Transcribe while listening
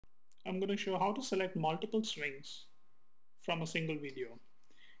I'm going to show how to select multiple swings from a single video.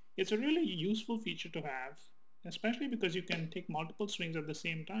 It's a really useful feature to have, especially because you can take multiple swings at the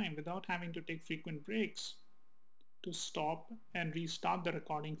same time without having to take frequent breaks to stop and restart the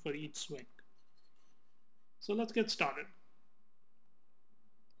recording for each swing. So let's get started.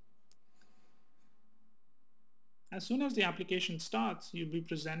 As soon as the application starts, you'll be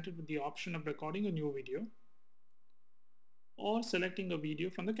presented with the option of recording a new video or selecting a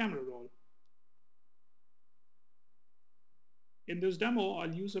video from the camera roll. In this demo,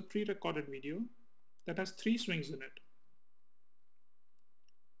 I'll use a pre-recorded video that has 3 swings in it.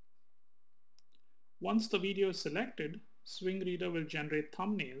 Once the video is selected, SwingReader will generate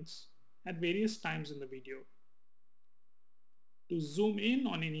thumbnails at various times in the video. To zoom in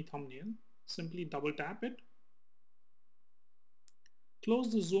on any thumbnail, simply double tap it.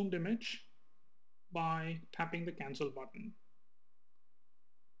 Close the zoomed image by tapping the cancel button.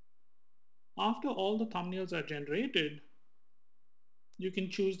 After all the thumbnails are generated, you can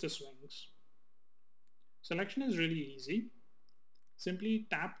choose the swings. Selection is really easy. Simply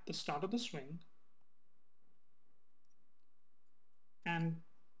tap the start of the swing and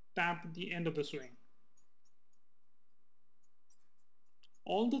tap the end of the swing.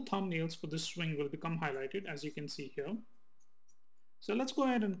 All the thumbnails for this swing will become highlighted, as you can see here. So let's go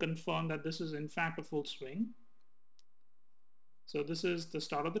ahead and confirm that this is in fact a full swing. So this is the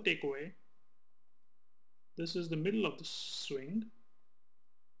start of the takeaway. This is the middle of the swing.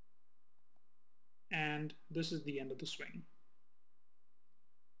 And this is the end of the swing.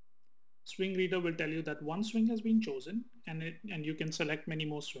 SwingReader will tell you that one swing has been chosen and you can select many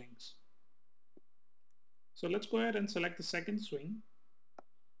more swings. So let's go ahead and select the second swing.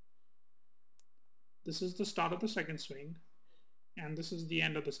 This is the start of the second swing and this is the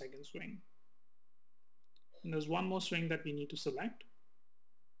end of the second swing. And there's one more swing that we need to select.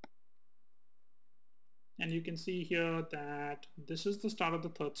 And you can see here that this is the start of the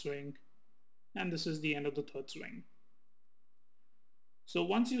third swing and this is the end of the third swing. So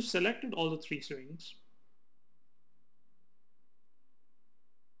once you've selected all the 3 swings,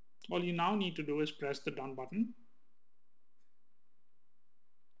 all you now need to do is press the done button.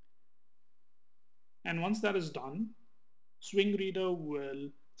 And once that is done, SwingReader will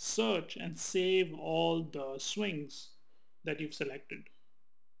search and save all the swings that you've selected.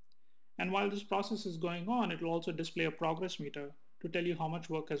 And while this process is going on, it will also display a progress meter to tell you how much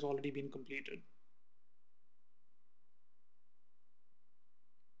work has already been completed.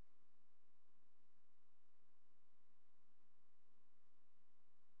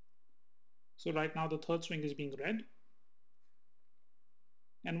 So right now the third swing is being read.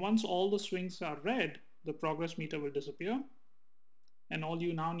 And once all the swings are read, the progress meter will disappear. And all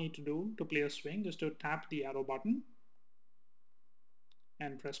you now need to do to play a swing is to tap the arrow button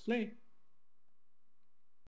and press play.